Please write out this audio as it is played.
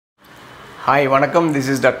Hi, வணக்கம். This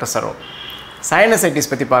is Dr. Sarav. Sinusitis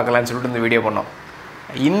பத்தி பார்க்கலாம்னு சொல்லிட்டு இந்த வீடியோ பண்ணோம்.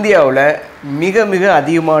 இந்தியாவுல மிக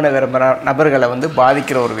அதிகமான நபர்களை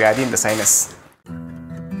பாதிக்கிற ஒரு வியாதி இந்த சைனஸ்.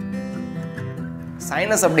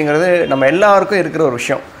 சைனஸ் அப்படிங்கிறது நம்ம எல்லாருக்கும் இருக்கிற ஒரு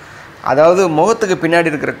விஷயம். அதாவது முகத்துக்கு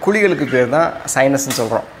பின்னாடி இருக்கிற குழிகளுக்கு பேர் தான் சைனஸ்னு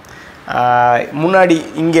சொல்றோம். முன்னாடி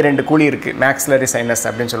இங்க ரெண்டு குழி இருக்கு, maxillary sinus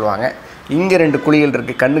அப்படினு சொல்வாங்க. இங்க ரெண்டு குழிகள்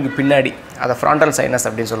இருக்கு கண்ணுக்கு பின்னாடி, அத frontal sinus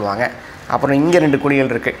அப்படினு சொல்வாங்க. அப்புறம் இங்க ரெண்டு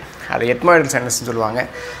குழிகள் இருக்கு, அது ethmoidal sinus னு சொல்வாங்க.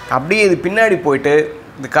 அப்படியே இது பின்னாடி போயிட்டு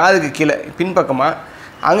இந்த காதுக்கு கீழ பின்பக்கமா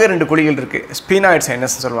அங்க ரெண்டு குழிகள் இருக்கு, sphenoid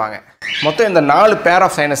sinus னு சொல்வாங்க. மொத்தம் இந்த 4 pair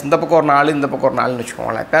of sinus, இந்த பக்கம் ஒரு 4 இந்த பக்கம் ஒரு 4 னு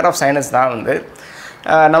வெச்சுக்கோங்களேன். pair of sinus தான்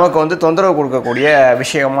நமக்கு தொந்தரவு கொடுக்கக்கூடிய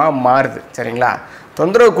விஷயமா மாறுது. சரிங்களா?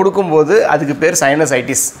 தொந்தரவு கொடுக்கும்போது அதுக்கு பேர்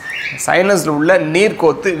சைனசைட்டிஸ். சைனஸ்ல உள்ள நீர்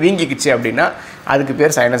கோத்து வீங்கிக்கிச்சு அப்படின்னா அதுக்கு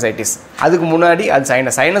பேர் சைனசைட்டிஸ். அதுக்கு முன்னாடி அது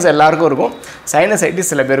சைனஸ் எல்லாருக்கும் இருக்கும்,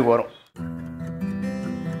 சைனசைட்டிஸ் சில பேருக்கு வரும்.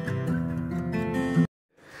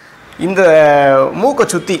 இந்த மூக்கை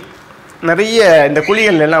சுற்றி நிறைய இந்த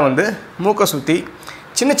குழிகள் எல்லாம் மூக்கை சுற்றி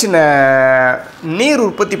சின்ன சின்ன நீர்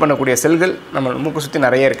உற்பத்தி பண்ணக்கூடிய செல்கள் நம்ம மூக்கை சுற்றி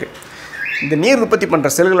நிறைய இருக்குது. இந்த நீர் உற்பத்தி பண்ணுற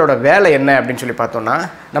செல்களோட வேலை என்ன அப்படின்னு சொல்லி பார்த்தோம்னா,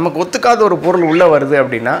 நமக்கு ஒத்துக்காத ஒரு பொருள் உள்ளே வருது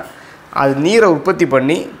அப்படின்னா அது நீரை உற்பத்தி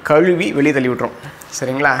பண்ணி கழுவி வெளியே தள்ளி விட்டுரும்.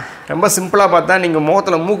 சரிங்களா? ரொம்ப சிம்பிளாக பார்த்தா நீங்கள்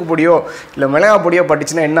முகத்தில் மூக்கு பொடியோ இல்லை மிளகா பொடியோ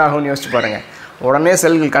பட்டுச்சுன்னா என்ன ஆகும்னு யோசிச்சு பாருங்கள். உடனே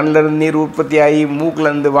செல்கள் கண்ணிலேருந்து நீர் உற்பத்தி ஆகி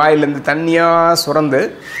மூக்கிலேருந்து வாயிலேருந்து தண்ணியாக சுரந்து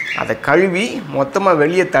அதை கழுவி மொத்தமாக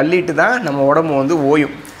வெளியே தள்ளிட்டு தான் நம்ம உடம்பு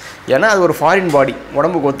ஓயும். ஏன்னா அது ஒரு ஃபாரின் பாடி,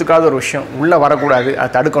 உடம்புக்கு ஒத்துக்காத ஒரு விஷயம், உள்ளே வரக்கூடாது,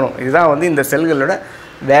 அதை தடுக்கணும். இதுதான் இந்த செல்களோட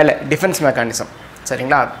வேலை, டிஃபென்ஸ் மெக்கானிசம்.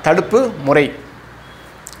 சரிங்களா? தடுப்பு முறை.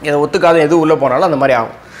 இதை ஒத்துக்காத எது உள்ளே போனாலும் அந்த மாதிரி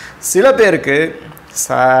ஆகும். சில பேருக்கு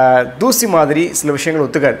தூசி மாதிரி சில விஷயங்கள்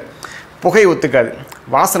ஒத்துக்காது, புகை ஒத்துக்காது,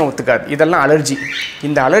 வாசனை ஒத்துக்காது, இதெல்லாம் அலர்ஜி.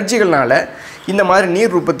 இந்த அலர்ஜிகள்னால இந்த மாதிரி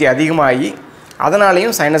நீர் உற்பத்தி அதிகமாகி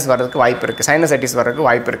அதனாலேயும் சைனஸ் வர்றதுக்கு வாய்ப்பு இருக்குது, சைனசைட்டிஸ் வர்றதுக்கு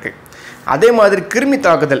வாய்ப்பு இருக்குது. அதே மாதிரி கிருமி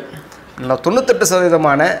தாக்குதல்,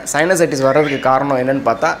 98% சைனசைட்டிஸ் வர்றதுக்கு காரணம் என்னென்னு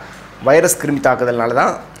பார்த்தா வைரஸ் கிருமி தாக்குதல்னால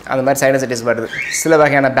தான் அந்த மாதிரி சைனசைட்டிஸ் வருது. சில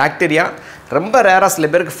வகையான பாக்டீரியா, ரொம்ப ரேராக சில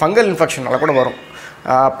பேருக்கு ஃபங்கல் இன்ஃபெக்ஷனால கூட வரும்.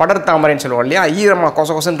 படர் தாமரைன்னு சொல்லுவோம் இல்லையா, ஈரமாக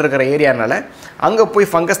கொசன்னு இருக்கிற ஏரியானால அங்கே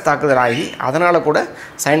போய் ஃபங்கஸ் தாக்குதல் ஆகி அதனால் கூட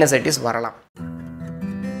சைனசைட்டிஸ் வரலாம்.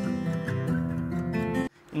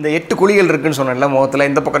 இந்த 8 குழிகள் இருக்குன்னு சொன்னேன்ல முகத்தில்,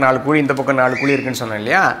 இந்த பக்கம் 4 குழி இந்த பக்கம் 4 குழி இருக்குன்னு சொன்னேன்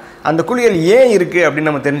இல்லையா, அந்த குழிகள் ஏன் இருக்குது அப்படின்னு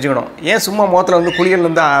நம்ம தெரிஞ்சுக்கணும். ஏன் சும்மா முகத்தில் குழிகள்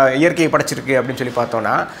இயற்கையை படைச்சிருக்கு அப்படின்னு சொல்லி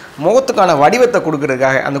பார்த்தோன்னா, முகத்துக்கான வடிவத்தை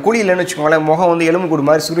கொடுக்கறதுக்காக. அந்த குழி இல்லைன்னு வச்சுக்கோங்களேன், முகம் எலும்பு கூடு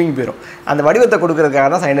மாதிரி சுருங்கி போயிடும். அந்த வடிவத்தை கொடுக்கறதுக்காக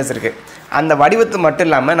தான் சைனஸ் இருக்குது. அந்த வடிவத்து மட்டும்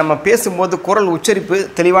இல்லாமல் நம்ம பேசும்போது குரல் உச்சரிப்பு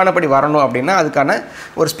தெளிவானபடி வரணும் அப்படின்னா அதுக்கான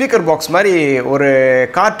ஒரு ஸ்பீக்கர் பாக்ஸ் மாதிரி ஒரு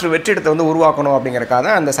காற்று வெற்றிடத்தை உருவாக்கணும் அப்படிங்கிறக்காக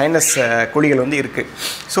தான் அந்த சைனஸ் குழிகள் இருக்குது.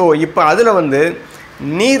 ஸோ இப்போ அதில்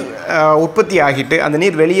நீர் உற்பத்தி ஆகிட்டு அந்த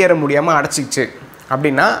நீர் வெளியேற முடியாமல் அடைச்சிக்கிச்சு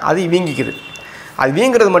அப்படின்னா அது வீங்கிக்குது. அது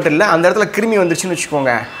வீங்கிறது மட்டும் இல்லை, அந்த இடத்துல கிருமி வந்துருச்சுன்னு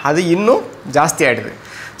வச்சுக்கோங்க, அது இன்னும் ஜாஸ்தி ஆகிடுது.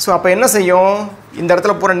 ஸோ அப்போ என்ன செய்யும், இந்த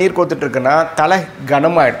இடத்துல பூரா நீர் கோத்துட்ருக்குன்னா தலை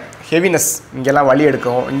கனமாகிடும், ஹெவினஸ், இங்கெல்லாம் வலி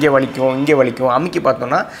எடுக்கும், இங்கே வலிக்கும். அமுக்கி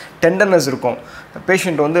பார்த்தோன்னா டெண்டர்னஸ் இருக்கும்.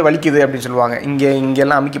 பேஷண்ட் வலிக்குது அப்படின்னு சொல்லுவாங்க,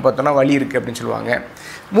 இங்கெல்லாம் அமுக்கி பார்த்தோன்னா வலி இருக்குது அப்படின்னு சொல்லுவாங்க.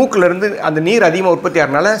 மூக்கிலேருந்து அந்த நீர் அதிகமாக உற்பத்தி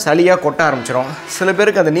ஆகிறதுனால சளியாக கொட்ட ஆரம்பிச்சிடும். சில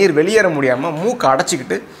பேருக்கு அந்த நீர் வெளியேற முடியாமல் மூக்கை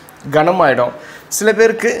அடைச்சிக்கிட்டு கனமாகிடும். சில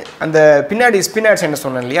பேருக்கு அந்த பின்னாடி ஸ்பினாய்ட் சைனஸ்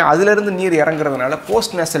சொன்னேன் இல்லையா, அதுலேருந்து நீர் இறங்குறதுனால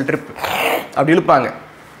போஸ்ட் நேசல் ட்ரிப் அப்படி இழுப்பாங்க.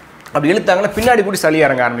 அப்படி இழுத்தாங்கன்னா பின்னாடி கூட சளி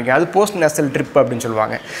இறங்க ஆரம்பிக்கும், அது போஸ்ட் நேசல் ட்ரிப் அப்படின்னு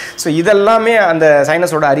சொல்லுவாங்க. ஸோ இதெல்லாமே அந்த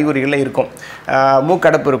சைனஸோட அறிகுறிகளில் இருக்கும்.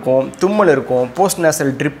 மூக்கடைப்பு இருக்கும், தும்மல் இருக்கும், போஸ்ட்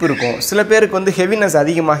நேசல் ட்ரிப் இருக்கும். சில பேருக்கு ஹெவினஸ்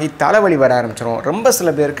அதிகமாகி தலைவலி வர ஆரம்பிச்சிடும். ரொம்ப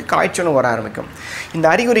சில பேருக்கு காய்ச்சலும் வர ஆரம்பிக்கும். இந்த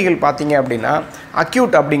அறிகுறிகள் பார்த்தீங்க அப்படின்னா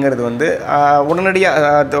அக்யூட் அப்படிங்கிறது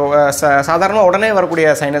உடனடியாக சாதாரணமாக உடனே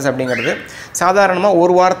வரக்கூடிய சைனஸ் அப்படிங்கிறது சாதாரணமாக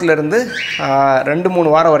 1 வாரத்திலிருந்து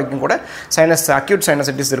 2-3 வாரம் வரைக்கும் கூட அக்யூட்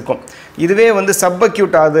சைனசைட்டிஸ் இருக்கும். இதுவே சப்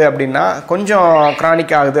அக்யூட் ஆகுது அப்படின்னா, கொஞ்சம்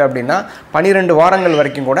கிரானிக் ஆகுது அப்படின்னா 12 வாரங்கள்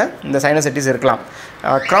வரைக்கும் கூட இந்த சைனசைட்டிஸ் இருக்கலாம்.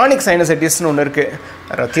 கிரானிக் சைனசைட்டிஸ்னு ஒன்று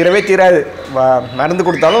இருக்குது, தீரவே தீராது. மருந்து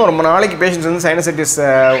கொடுத்தாலும் ரொம்ப நாளைக்கு பேஷண்ட்ஸ் சைனசைட்டிஸ்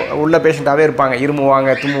உள்ள பேஷண்ட்டாகவே இருப்பாங்க. இருமுவாங்க,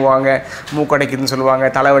 தும்முவாங்க, மூக்கடைக்குதுன்னு சொல்லுவாங்க,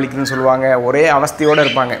 தலைவலிக்குதுன்னு சொல்லுவாங்க, ஒரே அவஸ்தையோடு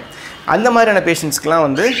இருப்பாங்க. அந்த மாதிரியான பேஷண்ட்ஸ்க்கெலாம்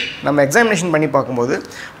நம்ம எக்ஸாமினேஷன் பண்ணி பார்க்கும்போது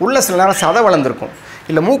உள்ள சில நேரம் சதை வளர்ந்துருக்கும்,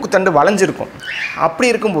 இல்லை மூக்குத்தண்டு வளைஞ்சிருக்கும். அப்படி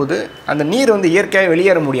இருக்கும்போது அந்த நீர் இயற்கையாக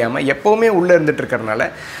வெளியேற முடியாமல் எப்போவுமே உள்ளே இருந்துகிட்டு இருக்கிறதுனால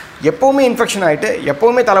எப்போவுமே இன்ஃபெக்ஷன் ஆகிட்டு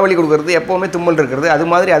எப்போவுமே தலைவலி கொடுக்குறது, எப்போவுமே தும்மல் இருக்கிறது, அது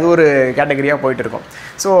மாதிரி அது ஒரு கேட்டகரியாக போயிட்டு இருக்கும்.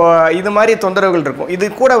 ஸோ இது மாதிரி தொந்தரவுகள் இருக்கும். இது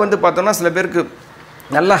கூட பார்த்தோன்னா சில பேருக்கு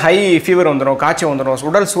நல்ல ஹை ஃபீவர் வந்துடும், காய்ச்சல் வந்துடும்,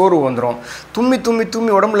 உடல் சோர்வு வந்துடும்,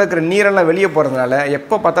 தும்மி உடம்புல இருக்கிற நீரெல்லாம் வெளியே போகிறதுனால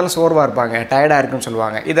எப்போ பார்த்தாலும் சோர்வாக இருப்பாங்க, டயர்டாக இருக்குன்னு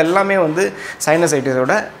சொல்லுவாங்க. இதெல்லாமே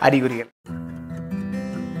சைனசைட்டிஸோட அறிகுறிகள்.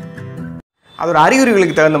 அதோட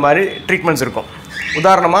அறிகுறிகளுக்கு தகுந்த மாதிரி ட்ரீட்மெண்ட்ஸ் இருக்கும்.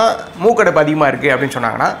 உதாரணமாக மூக்கடைப்பு அதிகமாக இருக்குது அப்படின்னு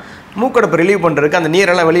சொன்னாங்கன்னா மூக்கடைப்பு ரிலீவ் பண்ணுறதுக்கு அந்த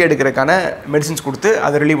நீரெல்லாம் வெளியே எடுக்கிறதுக்கான மெடிசின்ஸ் கொடுத்து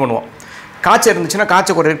அதை ரிலீவ் பண்ணுவோம். காய்ச்சல் இருந்துச்சுன்னா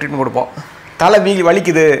காய்ச்சல் குறையிறதுக்கு ட்ரீட்மெண்ட் கொடுப்போம். தலை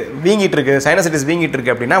வலிக்குது, வீங்கிட்டு இருக்குது, சைனசைட்டிஸ் வீங்கிட்டு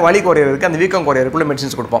இருக்குது அப்படின்னா வலி குறையிறதுக்கு அந்த வீக்கம் குறையிறதுக்குள்ள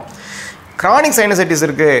மெடிசின்ஸ் கொடுப்போம். கிரானிக் சைனசைட்டிஸ்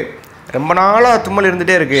இருக்குது, ரொம்ப நாளாக தும்மல்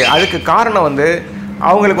இருந்துகிட்டே இருக்குது, அதுக்கு காரணம் வந்து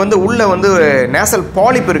அவங்களுக்கு வந்து உள்ளே வந்து நேசல்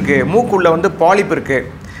பாலிப் இருக்குது, மூக்குள்ளே வந்து பாலிப் இருக்குது,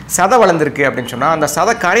 சதை வளர்ந்துருக்கு அப்படின்னு சொன்னால் அந்த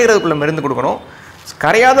சதை கரையிறதுக்குள்ளே மருந்து கொடுக்கணும்.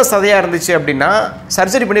 கரையாத சதையாக இருந்துச்சு அப்படின்னா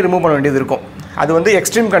சர்ஜரி பண்ணி ரிமூவ் பண்ண வேண்டியது இருக்கும். அது வந்து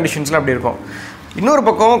எக்ஸ்ட்ரீம் கண்டிஷன்ஸில் அப்படி இருக்கும். இன்னொரு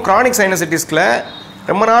பக்கம் கிரானிக் சைனசைட்டிஸில்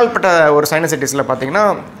ரொம்ப நாள்பட்ட ஒரு சைனசைட்டிஸில் பார்த்திங்கன்னா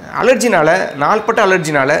அலர்ஜினால், நாள்பட்ட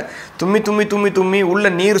அலர்ஜினால் தும்மி தும்மி தும்மி தும்மி உள்ள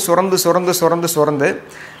நீர் சுரந்து சுரந்து சுரந்து சுரந்து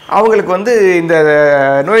அவங்களுக்கு வந்து இந்த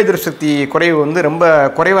நோய் எதிர்ப்பு சக்தி குறைவு வந்து ரொம்ப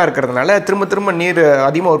குறைவாக இருக்கிறதுனால திரும்ப திரும்ப நீர்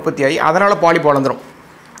அதிகமாக உற்பத்தி ஆகி அதனால் பாலிப்பு வளர்ந்துடும்.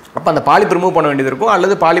 அப்போ அந்த பாலிப்பு ரிமூவ் பண்ண வேண்டியது இருக்கும்,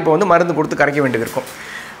 அல்லது பாலிப்பை வந்து மருந்து கொடுத்து கரைக்க வேண்டியது இருக்கும்.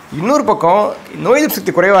 இன்னொரு பக்கம் நோய் எதிர்ப்பு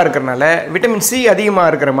சக்தி குறைவாக இருக்கிறனால விட்டமின் சி அதிகமாக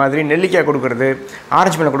இருக்கிற மாதிரி நெல்லிக்காய் கொடுக்குறது,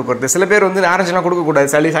 ஆரஞ்சு பழம் கொடுக்குறது. சில பேர் வந்து ஆரஞ்சுலாம் கொடுக்கக்கூடாது,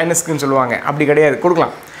 சளி சைனஸ்க்குன்னு சொல்லுவாங்க. அப்படி கிடையாது,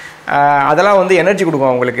 கொடுக்கலாம். அதெல்லாம் வந்து எனர்ஜி கொடுக்கும்,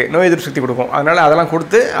 அவங்களுக்கு நோய் எதிர்ப்பு சக்தி கொடுக்கும். அதனால் அதெல்லாம்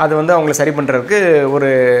கொடுத்து அது வந்து அவங்களை சரி பண்ணுறதுக்கு ஒரு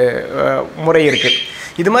முறை இருக்குது.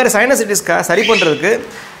 இது மாதிரி சைனசைட்டிஸ்க்காக சரி பண்ணுறதுக்கு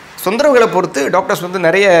தொந்தரவுகளை பொறுத்து டாக்டர்ஸ் வந்து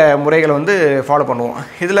நிறைய முறைகளை வந்து ஃபாலோ பண்ணுவோம்.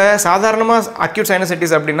 இதில் சாதாரணமாக அக்யூட்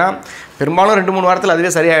சைனசைட்டிஸ் அப்படின்னா பெரும்பாலும் 2-3 வாரத்தில்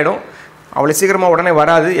அதுவே சரியாயிடும். அவ்வளோ சீக்கிரமாக உடனே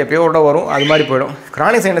வராது, எப்போயோ உடனே வரும், அது மாதிரி போயிடும்.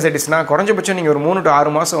 கிரானிக் சைனசைட்டிஸ்னால் குறைஞ்சபட்சம் நீங்கள் ஒரு 3 to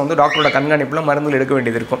 6 மாதம் வந்து டாக்டரோட கண்காணிப்பில் மருந்துகள் எடுக்க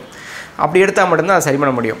வேண்டியது இருக்கும். அப்படி எடுத்தால் மட்டும்தான் அதை சரி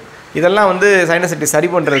பண்ண முடியும். இதெல்லாம் வந்து சைனசைட்டிஸ் சரி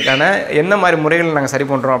பண்ணுறதுக்கான என்ன மாதிரி முறைகள் நாங்கள் சரி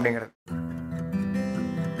பண்ணுறோம் அப்படிங்கிறது.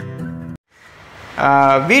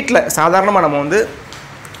 வீட்டில் சாதாரணமாக நம்ம வந்து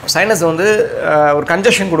சைனஸ் வந்து ஒரு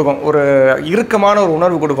கன்ஜஷன் கொடுக்கும், ஒரு இறுக்கமான ஒரு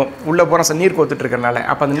உணர்வு கொடுக்கும், உள்ளே போகிற நீர் கோத்துட்ருக்கறனால.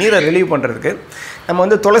 அப்போ அந்த நீரை ரிலீவ் பண்ணுறதுக்கு நம்ம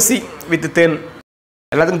வந்து துளசி வித் தேன்,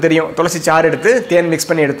 எல்லாத்துக்கும் தெரியும், துளசி சாறு எடுத்து தேன் மிக்ஸ்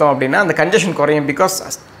பண்ணி எடுத்தோம் அப்படின்னா அந்த கன்ஜஷன் குறையும். பிகாஸ்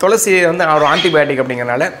துளசி வந்து ஒரு ஆன்டிபயோட்டிக்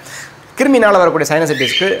அப்படிங்கிறனால கிருமினால் வரக்கூடிய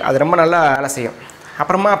சைனசைட்டிஸ்க்கு அது ரொம்ப நல்லா வேலை செய்யும்.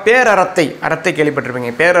 அப்புறமா அரத்தை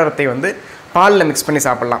கேள்விப்பட்டிருப்பீங்க. பேரரத்தை வந்து பாலில் மிக்ஸ் பண்ணி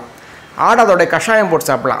சாப்பிட்லாம். ஆடாதோடைய கஷாயம் போட்டு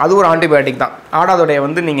சாப்பிட்லாம், அது ஒரு ஆன்டிபயோட்டிக் தான். ஆடாதோடைய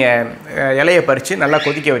வந்து நீங்கள் இலையை பறித்து நல்லா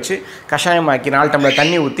கொதிக்க வச்சு கஷாயமாக்கி 4 டம்ளர்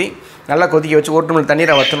தண்ணி ஊற்றி நல்லா கொதிக்க வச்சு 1 டம்ளர்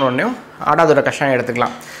தண்ணீரை வற்றினோடனே ஆடாதோட கஷாயம்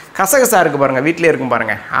எடுத்துக்கலாம். கசகசா இருக்குது பாருங்கள், வீட்டிலே இருக்கும்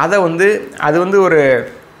பாருங்கள், அதை வந்து அது வந்து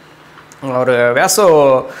ஒரு வேசோ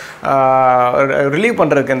ரிலீவ்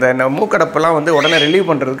பண்ணுறதுக்கு, இந்த மூக்கடப்பெல்லாம் வந்து உடனே ரிலீவ்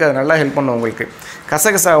பண்ணுறதுக்கு அது நல்லா ஹெல்ப் பண்ணும் உங்களுக்கு.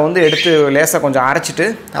 கசகசா வந்து எடுத்து லேசாக கொஞ்சம் அரைச்சிட்டு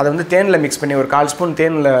அதை வந்து தேனில் மிக்ஸ் பண்ணி ஒரு 1/4 ஸ்பூன்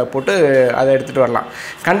தேனில் போட்டு அதை எடுத்துகிட்டு வரலாம்.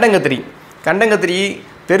 கண்டங்கத்திரி,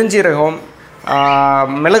 பெருஞ்சீரகம்,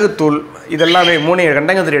 மிளகுத்தூள், இதெல்லாமே 3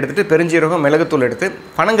 கண்டங்கத்திரி எடுத்துகிட்டு பெருஞ்சீரகம், மிளகுத்தூள் எடுத்து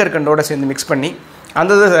பனங்கற்கண்டோடு சேர்ந்து மிக்ஸ் பண்ணி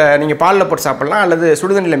அந்த இது நீங்கள் பாலில் போட்டு சாப்பிட்லாம், அல்லது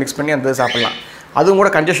சுடுதண்ணியில் மிக்ஸ் பண்ணி அந்த இது சாப்பிட்லாம். அதுவும் கூட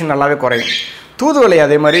கன்ஜஷன் நல்லாவே குறையும். தூதுவளை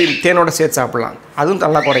அதே மாதிரி தேனோடு சேர்த்து சாப்பிட்லாம், அதுவும்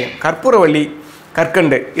நல்லா குறையும். கற்பூரவள்ளி,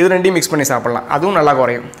 கற்கண்டு, இது 2ஐயும் மிக்ஸ் பண்ணி சாப்பிட்லாம், அதுவும் நல்லா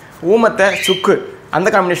குறையும். ஊமத்தை, சுக்கு, அந்த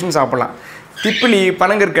காம்பினேஷன் சாப்பிட்லாம். திப்பிலி,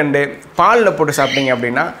 பனங்கற்கண்டு பாலில் போட்டு சாப்பிட்டீங்க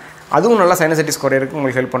அப்படின்னா அதுவும் நல்லா சைனசைட்டிஸ் குறையிறதுக்கு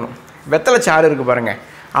உங்களுக்கு ஹெல்ப் பண்ணும். வெத்தலை சாறு இருக்குது பாருங்கள்,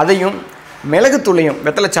 அதையும் மிளகுத்தூளையும்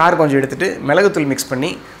வெத்தலை சாறு கொஞ்சம் எடுத்துகிட்டு மிளகுத்தூள் மிக்ஸ் பண்ணி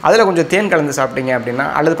அதில் கொஞ்சம் தேன் கலந்து சாப்பிட்டீங்க அப்படின்னா,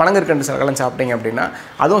 அல்லது பனங்கற்கண்டு கலந்து சாப்பிட்டீங்க அப்படின்னா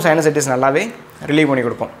அதுவும் சைனசைட்டிஸ் நல்லாவே ரிலீவ் பண்ணி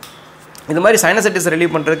கொடுக்கும். இது மாதிரி சைனசைட்டிஸ்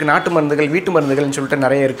ரிலீவ் பண்ணுறதுக்கு நாட்டு மருந்துகள், வீட்டு மருந்துகள்னு சொல்லிட்டு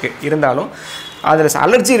நிறைய இருக்குது. இருந்தாலும் அதில்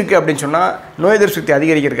அலர்ஜி இருக்குது அப்படின்னு சொன்னால் நோய் எதிர்ப்பு சக்தி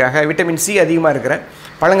அதிகரிக்கிறதுக்காக விட்டமின் சி அதிகமாக இருக்கிற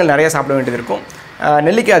பழங்கள் நிறைய சாப்பிட வேண்டியது இருக்கும்.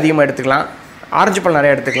 நெல்லிக்காய் அதிகமாக எடுத்துக்கலாம், ஆரஞ்சு பழம்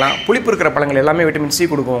நிறைய எடுத்துக்கலாம். புளிப்பு இருக்கிற பழங்கள் எல்லாமே விட்டமின் சி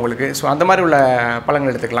கொடுக்கும் உங்களுக்கு. ஸோ அந்த மாதிரி உள்ள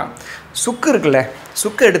பழங்கள் எடுத்துக்கலாம். சுக்கு இருக்குல்ல,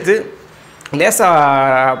 சுக்கு எடுத்து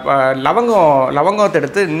லேசாக லவங்கத்தை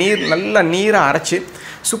எடுத்து நல்லா நீரை அரைச்சி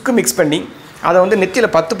சுக்கு மிக்ஸ் பண்ணி அதை வந்து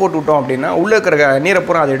நெத்தியில் 10 போட்டு விட்டோம் அப்படின்னா உள்ளே இருக்கிற நீரை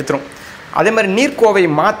பூரா அதை எடுத்துரும். அதே மாதிரி நீர்க்கோவை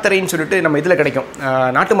மாத்திரைன்னு சொல்லிட்டு நம்ம இதில் கிடைக்கும்,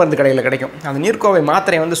 நாட்டு மருந்து கடையில் கிடைக்கும். அந்த நீர்க்கோவை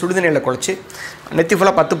மாத்திரையை வந்து சுடுதண்ணியில் குழச்சி நெத்தி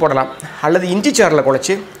ஃபுல்லாக 10 போடலாம், அல்லது இஞ்சி சாறில்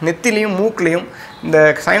குழச்சி நெத்திலையும் மூக்குலையும் இந்த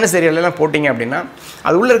சைனஸ் ஏரியாலெலாம் போட்டிங்க அப்படின்னா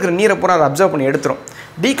அது உள்ளே இருக்கிற நீரை பூரா அதை அப்சர்வ் பண்ணி எடுத்துரும்.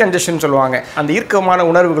 டீகன்ஜஷன் சொல்லுவாங்க, அந்த ஈர்க்கமான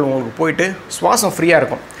உணர்வுகள் உங்களுக்கு போயிட்டு சுவாசம் ஃப்ரீயாக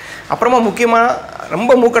இருக்கும். அப்புறமா முக்கியமாக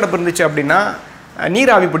ரொம்ப மூக்கடைப்பு இருந்துச்சு அப்படின்னா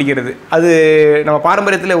நீராவி பிடிக்கிறது, அது நம்ம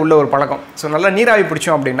பாரம்பரியத்தில் உள்ள ஒரு பழக்கம். ஸோ நல்லா நீராவி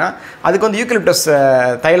பிடிச்சோம் அப்படின்னா அதுக்கு வந்து யூக்கலிப்டஸ்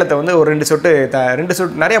தைலத்தை வந்து ஒரு 2 சொட்டு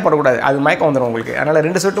நிறையா போடக்கூடாது, அது மயக்கம் வந்துடும் உங்களுக்கு. அதனால்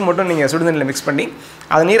 2 சொட்டு மட்டும் நீங்கள் சுடுதண்ணியில் மிக்ஸ் பண்ணி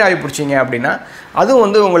அதை நீராவி பிடிச்சிங்க அப்படின்னா அதுவும்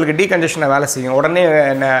வந்து உங்களுக்கு டீகன்ஜஷனை வேலை செய்யும். உடனே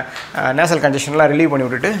நேசல் கன்ஜஷன்லாம் ரிலீவ் பண்ணி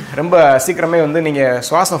விட்டுட்டு ரொம்ப சீக்கிரமே வந்து நீங்கள்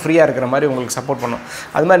சுவாசம் ஃப்ரீயாக இருக்கிற மாதிரி உங்களுக்கு சப்போர்ட் பண்ணும்.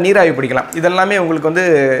 அது மாதிரி நீராவி பிடிக்கலாம். இதெல்லாமே உங்களுக்கு வந்து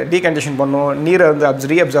டீகன்ஜஷன் பண்ணும், நீரை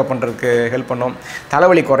வந்து ரீஅப்சர்வ் பண்ணுறதுக்கு ஹெல்ப் பண்ணும்,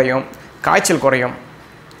 தலைவலி குறையும், காய்ச்சல் குறையும்.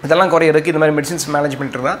 இதெல்லாம் குறையிறதுக்கு இந்த மாதிரி மெடிசின்ஸ் மேனேஜ்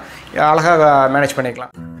பண்ணிட்டு தான் அழகாக மேனேஜ்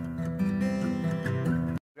பண்ணிக்கலாம்.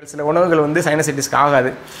 சில உணவுகள் வந்து சைனசைட்டிஸ்க்கு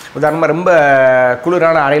ஆகாது. உதாரணமாக ரொம்ப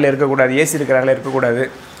குளிரான அறையில் இருக்கக்கூடாது, ஏசி இருக்கிற அறையில் இருக்கக்கூடாது.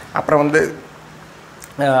 அப்புறம் வந்து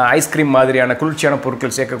ஐஸ்கிரீம் மாதிரியான குளிர்ச்சியான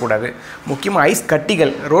பொருட்கள் சேர்க்கக்கூடாது. முக்கியமாக ஐஸ்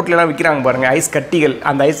கட்டிகள் ரோட்லலாம் விற்கிறாங்க பாருங்கள், ஐஸ் கட்டிகள்,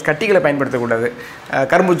 அந்த ஐஸ் கட்டிகளை பயன்படுத்தக்கூடாது.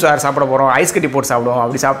 கரும்பு சாறு சாப்பிட போகிறோம், ஐஸ் கட்டி போட்டு சாப்பிடுவோம்,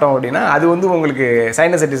 அப்படி சாப்பிட்டோம் அப்படின்னா அது வந்து உங்களுக்கு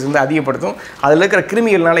சைனசைட்டிஸ் வந்து அதிகப்படுத்தும். அதில் இருக்கிற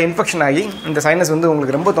கிருமிகள்னால இன்ஃபெக்ஷன் ஆகி இந்த சைனஸ் வந்து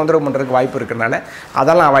உங்களுக்கு ரொம்ப தொந்தரவு பண்ணுறதுக்கு வாய்ப்பு இருக்கிறனால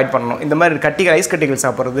அதெல்லாம் அவாய்ட் பண்ணணும். இந்த மாதிரி கட்டிகள், ஐஸ் கட்டிகள்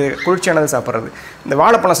சாப்பிட்றது, குளிர்ச்சியானது சாப்பிட்றது. இந்த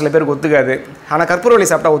வாழைப்பழம் சில பேருக்கு ஒத்துக்காது, ஆனால் கற்பூரவள்ளி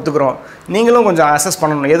சாப்பிட்டா ஒத்துக்கிறோம். நீங்களும் கொஞ்சம் அசஸ்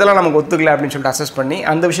பண்ணணும், எதெல்லாம் நமக்கு ஒத்துக்கல அப்படின்னு சொல்லிட்டு அசஸ் பண்ணி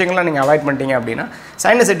அந்த விஷயங்கள்லாம் நீங்கள் அவாய்ட் பண்ணிட்டீங்க அப்படின்னா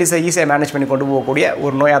சைனசைட்டிஸை ஈஸியாக மேனேஜ் பண்ணி கொண்டு போகக்கூடிய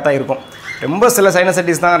ஒரு நோயாக தான் இருக்கும். ரொம்ப சில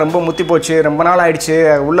சைனசைட்டிஸ் தான் ரொம்ப முத்தி போச்சு, ரொம்ப நாள் ஆகிடுச்சு,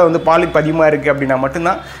 உள்ளே வந்து பாலிப் அதிகமாக இருக்குது அப்படின்னா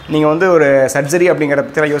மட்டும்தான் நீங்கள் வந்து ஒரு சர்ஜரி அப்படிங்கிற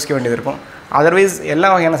பற்றிலாம் யோசிக்க வேண்டியது இருக்கும். அதர்வைஸ் எல்லா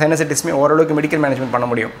வகையான சைனசைட்டிஸுமே ஓரளவுக்கு மெடிக்கல் மேனேஜ்மெண்ட் பண்ண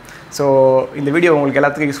முடியும். ஸோ இந்த வீடியோ உங்களுக்கு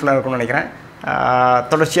எல்லாத்துக்கும் யூஸ்ஃபுல்லாக இருக்கும்னு நினைக்கிறேன்.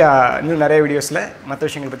 தொடர்ச்சியாக இன்னும் நிறைய வீடியோஸில் மற்ற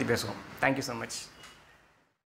விஷயங்களை பற்றி பேசுவோம். Thank you so much.